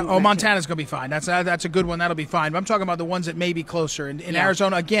 Montana's going to be fine. That's a good one. That'll be fine. But I'm talking about the ones that may be closer. In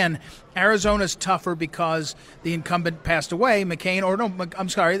Arizona, again, Arizona's tougher because the incumbent passed away, McCain. Or no, I'm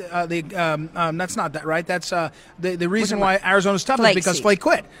sorry, that's not that right. That's the reason why Arizona's tough is because Flake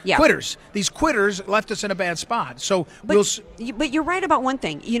quit. Yeah. Quitters. These quitters left us in a bad spot. So but you're right about one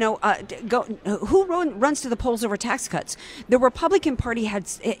thing. Who runs to the polls over tax cuts? The Republican Party had.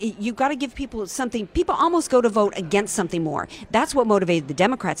 You've got to give people something. People almost go to vote against something more. That's what motivated the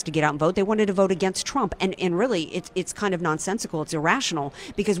Democrats to get out and vote. They wanted to vote against Trump, and really, it's kind of nonsensical. It's irrational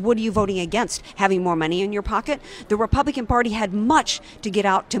because what are you voting against? Having more money in your pocket? The Republican Party had much to get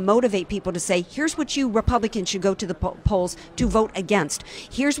out to motivate people to say, here's what you Republicans should go to the polls to vote against.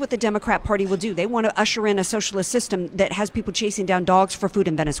 Here's what the Democrat Party will do. They want to usher in a socialist system that has people chasing down dogs for food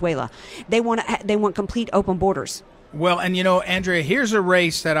in Venezuela. They want complete open borders. Well, and Andrea, here's a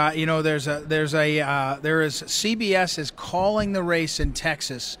race that CBS is calling the race in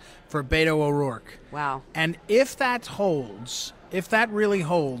Texas for Beto O'Rourke. Wow. And if that really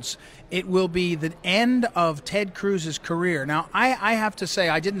holds, it will be the end of Ted Cruz's career. Now, I have to say,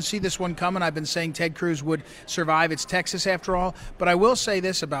 I didn't see this one coming. I've been saying Ted Cruz would survive. It's Texas after all. But I will say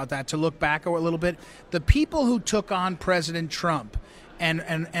this about that, to look back a little bit. The people who took on President Trump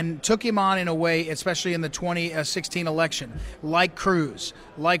and took him on in a way, especially in the 2016 election, like Cruz,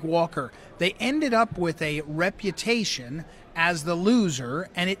 like Walker, they ended up with a reputation as the loser,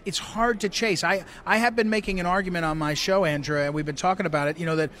 and it's hard to chase. I have been making an argument on my show, Andrea, and we've been talking about it,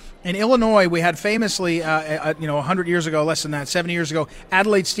 that in Illinois we had famously, 100 years ago, less than that, 70 years ago,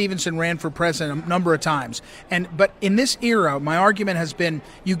 Adelaide Stevenson ran for president a number of times. But in this era, my argument has been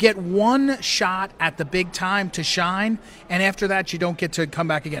you get one shot at the big time to shine, and after that you don't get to come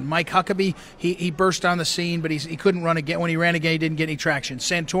back again. Mike Huckabee, he burst on the scene, but he couldn't run again. When he ran again, he didn't get any traction.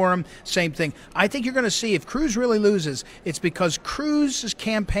 Santorum, same thing. I think you're going to see if Cruz really loses, it's because Cruz's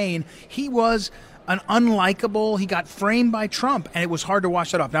campaign, he was an unlikable. He got framed by Trump, and it was hard to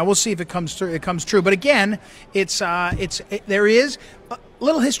wash that off. Now we'll see if it comes true. But again, there is a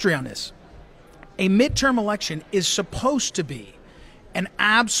little history on this. A midterm election is supposed to be an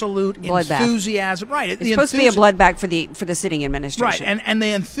absolute enthusiasm. Right. It's supposed to be a bloodbath for the sitting administration. Right. And the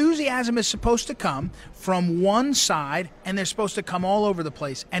enthusiasm is supposed to come from one side, and they're supposed to come all over the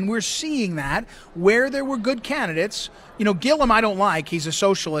place. And we're seeing that where there were good candidates. Gillum I don't like. He's a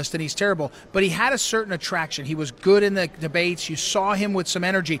socialist, and he's terrible. But he had a certain attraction. He was good in the debates. You saw him with some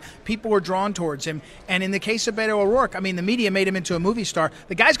energy. People were drawn towards him. And in the case of Beto O'Rourke, the media made him into a movie star.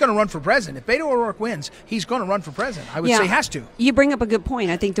 The guy's going to run for president. If Beto O'Rourke wins, he's going to run for president. I would say he has to. You bring up up a good point.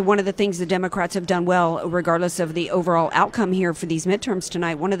 I think that one of the things the Democrats have done well, regardless of the overall outcome here for these midterms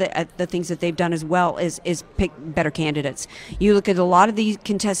tonight, one of the things that they've done as well is pick better candidates. You look at a lot of these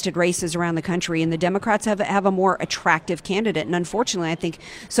contested races around the country, and the Democrats have a more attractive candidate. And unfortunately, I think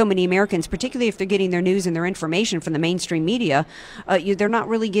so many Americans, particularly if they're getting their news and their information from the mainstream media, they're not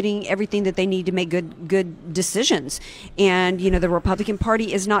really getting everything that they need to make good decisions. And, the Republican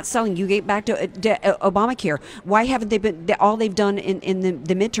Party is not selling. You get back to Obamacare. Why haven't they been? All they've done in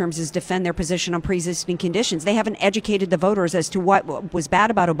the midterms is defend their position on pre-existing conditions. They haven't educated the voters as to what was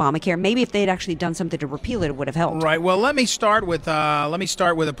bad about Obamacare. Maybe if they had actually done something to repeal it would have helped. Right. Well, let me start with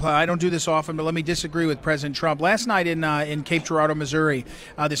I don't do this often, but let me disagree with President Trump. Last night in Cape Girardeau, Missouri,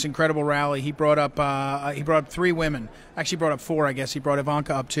 this incredible rally, he brought up 3 women. Actually, brought up 4, I guess. He brought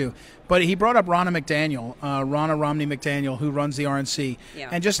Ivanka up too. But he brought up Ronna Romney McDaniel, who runs the RNC. Yeah.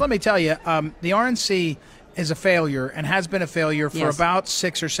 And just let me tell you, the RNC is a failure and has been a failure for about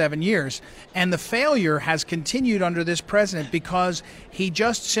 6 or 7 years. And the failure has continued under this president because he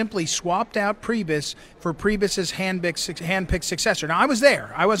just simply swapped out Priebus for Priebus's hand-picked successor. Now, I was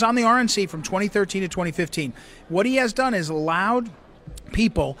there. I was on the RNC from 2013 to 2015. What he has done is allowed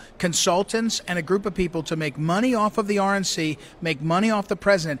people, consultants, and a group of people to make money off of the RNC, make money off the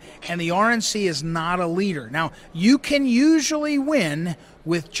president, and the RNC is not a leader. Now, you can usually win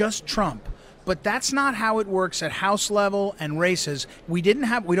with just Trump, but that's not how it works at House level and races. We don't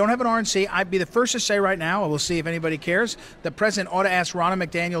have an RNC. I'd be the first to say right now, we'll see if anybody cares, the president ought to ask Ronna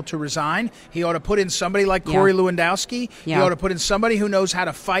McDaniel to resign. He ought to put in somebody like Corey Lewandowski. He ought to put in somebody who knows how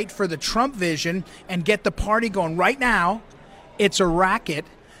to fight for the Trump vision and get the party going. Right now, it's a racket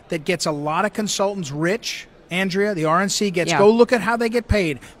that gets a lot of consultants rich. Andrea, the RNC gets, go look at how they get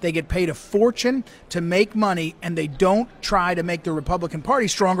paid. They get paid a fortune to make money, and they don't try to make the Republican Party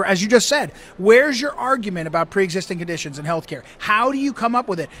stronger. As you just said, where's your argument about pre-existing conditions and health care? How do you come up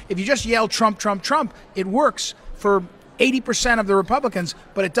with it? If you just yell Trump, Trump, Trump, it works for 80% of the Republicans,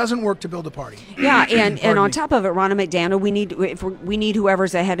 but it doesn't work to build a party. Yeah, and on top of it, Ronna McDaniel, we need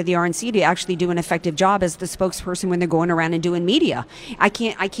whoever's ahead of the RNC to actually do an effective job as the spokesperson when they're going around and doing media. I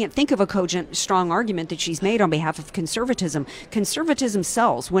can't think of a cogent, strong argument that she's made on behalf of conservatism. Conservatism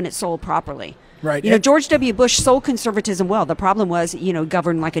sells when it's sold properly. Right. George W. Bush sold conservatism well. The problem was,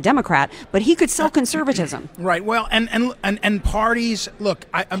 governed like a Democrat, but he could sell conservatism. Right. Well, and parties, look,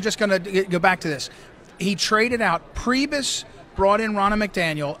 I'm just going to go back to this. He traded out Priebus, brought in Ronna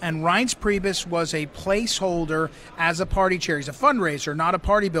McDaniel, and Reince Priebus was a placeholder as a party chair. He's a fundraiser, not a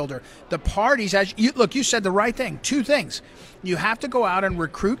party builder. The parties, you said the right thing. 2 things. You have to go out and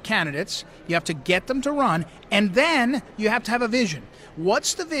recruit candidates. You have to get them to run, and then you have to have a vision.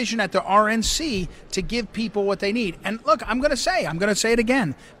 What's the vision at the RNC to give people what they need? And look, I'm going to say it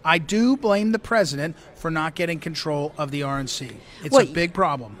again. I do blame the president for not getting control of the RNC. It's a big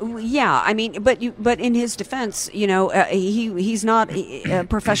problem. Yeah, I mean, but in his defense, he's not a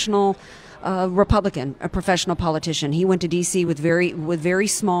professional Republican, a professional politician. He went to D.C. with very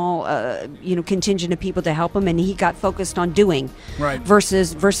small, contingent of people to help him, and he got focused on doing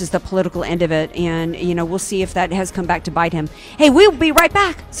versus the political end of it. And we'll see if that has come back to bite him. Hey, we'll be right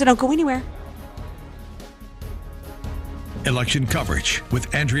back, so don't go anywhere. Election coverage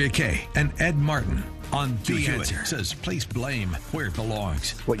with Andrea Kaye and Ed Martin on The Answer. Says place blame where it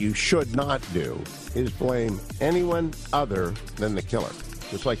belongs. What you should not do is blame anyone other than the killer.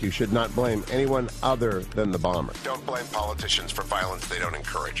 Just like you should not blame anyone other than the bomber. Don't blame politicians for violence they don't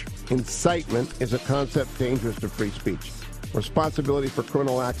encourage. Incitement is a concept dangerous to free speech. Responsibility for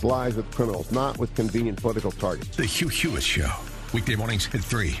criminal acts lies with criminals, not with convenient political targets. The Hugh Hewitt Show. Weekday mornings at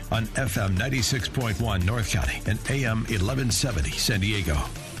 3 on FM 96.1 North County and AM 1170 San Diego.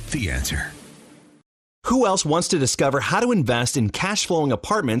 The Answer. Who else wants to discover how to invest in cash-flowing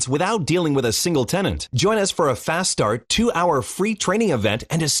apartments without dealing with a single tenant? Join us for a fast start, 2-hour free training event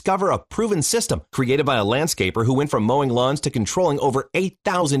and discover a proven system created by a landscaper who went from mowing lawns to controlling over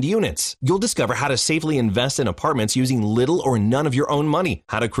 8,000 units. You'll discover how to safely invest in apartments using little or none of your own money,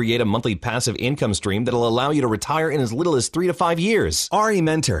 how to create a monthly passive income stream that'll allow you to retire in as little as 3 to 5 years. RE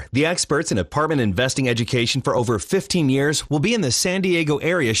Mentor, the experts in apartment investing education for over 15 years, will be in the San Diego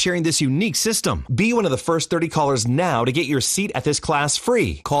area sharing this unique system. Be one of the first 30 callers now to get your seat at this class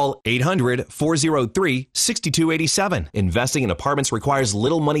free. Call 800-403-6287. Investing in apartments requires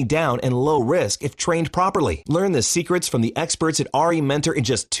little money down and low risk if trained properly. Learn the secrets from the experts at RE Mentor in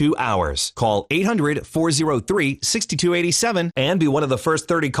just 2 hours. Call 800-403-6287 and be one of the first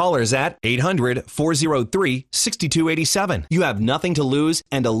 30 callers at 800-403-6287. You have nothing to lose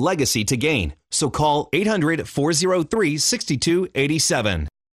and a legacy to gain. So call 800-403-6287.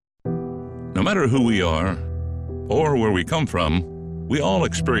 No matter who we are or where we come from, We all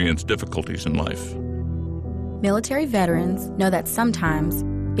experience difficulties in life. Military veterans know that sometimes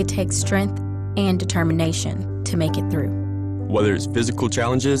it takes strength and determination to make it through. Whether it's physical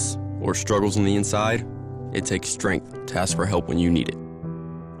challenges or struggles on the inside, it takes strength to ask for help when you need it.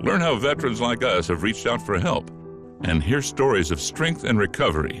 Learn how veterans like us have reached out for help and hear stories of strength and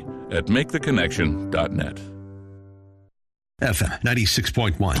recovery at MakeTheConnection.net. FM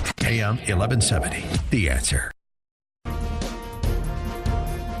 96.1, AM 1170. The Answer.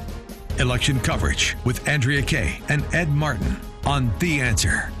 Election coverage with Andrea Kaye and Ed Martin on The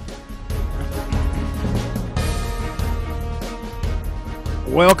Answer.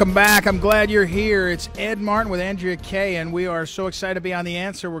 Welcome back. I'm glad you're here. It's Ed Martin with Andrea Kaye, and we are so excited to be on The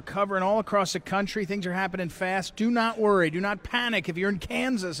Answer. We're covering all across the country. Things are happening fast. Do not worry. Do not panic. If you're in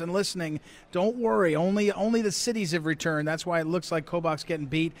Kansas and listening, don't worry. Only the cities have returned. That's why it looks like Kobach's getting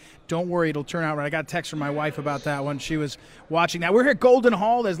beat. Don't worry. It'll turn out right. I got a text from my wife about that one. She was watching that. We're here at Golden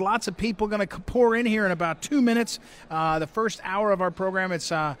Hall. There's lots of people going to pour in here in about 2 minutes. The first hour of our program, it's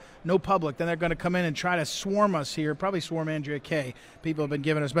no public. Then they're going to come in and try to swarm us here, probably swarm Andrea Kaye. People have been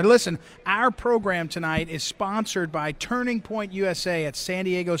giving us. But listen, our program tonight is sponsored by Turning Point USA at San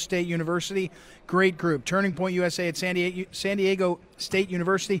Diego State University. Great group. Turning Point USA at San Diego State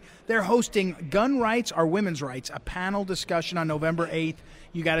University. They're hosting Gun Rights or Women's Rights, a panel discussion on November 8th.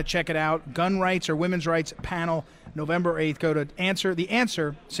 You got to check it out. Gun Rights or Women's Rights panel, November 8th. Go to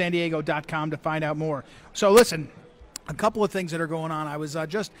theanswersandiego.com to find out more. So listen, a couple of things that are going on. I was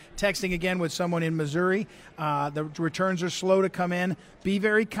just texting again with someone in Missouri. The returns are slow to come in. Be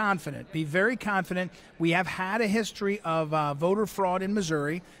very confident. Be very confident. We have had a history of voter fraud in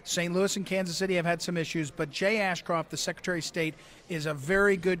Missouri. St. Louis and Kansas City have had some issues, but Jay Ashcroft, the Secretary of State, is a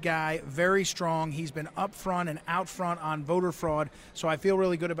very good guy, very strong. He's been up front and out front on voter fraud, so I feel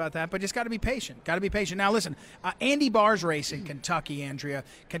really good about that. But just got to be patient. Got to be patient. Now, listen, Andy Barr's race in Kentucky, Andrea,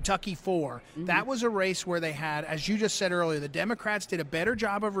 Kentucky 4, that was a race where they had, as you just said earlier, the Democrats did a better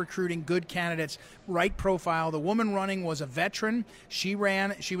job of recruiting good candidates, right profile. The woman running was a veteran. She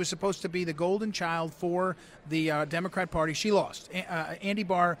ran. She was supposed to be the golden child for the Democrat Party. She lost. Andy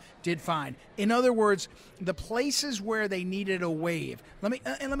Barr did fine. In other words, the places where they needed a wave. Let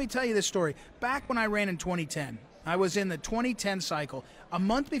me tell you this story. Back when I ran in 2010, I was in the 2010 cycle. A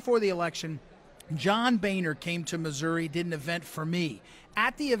month before the election, John Boehner came to Missouri, did an event for me.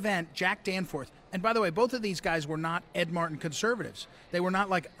 At the event, Jack Danforth, and by the way, both of these guys were not Ed Martin conservatives. They were not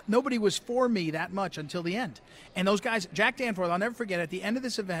like, nobody was for me that much until the end. And those guys, Jack Danforth, I'll never forget, at the end of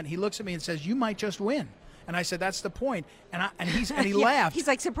this event, he looks at me and says, "You might just win." And I said, "That's the point." And he laughed. He's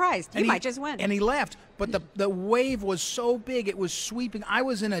like surprised. You might just win. And he laughed. But the wave was so big, it was sweeping. I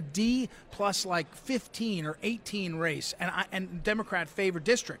was in a D plus like 15 or 18 race, and Democrat favored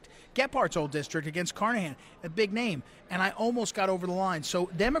district, Gephardt's old district against Carnahan, a big name. And I almost got over the line. So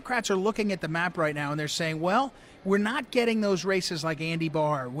Democrats are looking at the map right now, and they're saying, well, we're not getting those races like Andy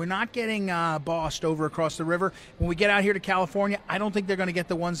Barr. We're not getting bossed over across the river. When we get out here to California, I don't think they're going to get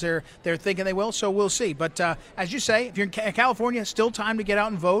the ones they're thinking they will, so we'll see. But as you say, if you're in California, still time to get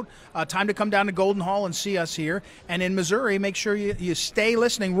out and vote, time to come down to Golden Hall and see us here. And in Missouri, make sure you stay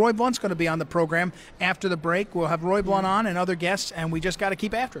listening. Roy Blunt's going to be on the program after the break. We'll have Roy Blunt on and other guests, and we just got to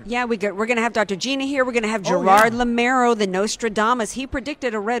keep after it. Yeah, we're going to have Dr. Gina here. We're going to have Gerard Lamero, the Nostradamus. He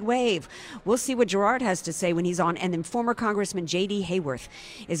predicted a red wave. We'll see what Gerard has to say when he's on. And then former Congressman J.D. Hayworth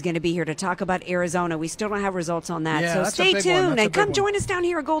is going to be here to talk about Arizona. We still don't have results on that. Yeah, so stay tuned and come join us down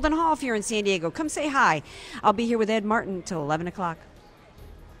here at Golden Hall if you're in San Diego. Come say hi. I'll be here with Ed Martin until 11 o'clock.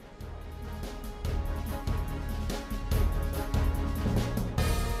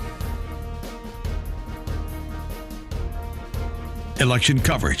 Election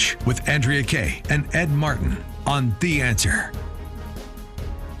coverage with Andrea Kaye and Ed Martin on The Answer.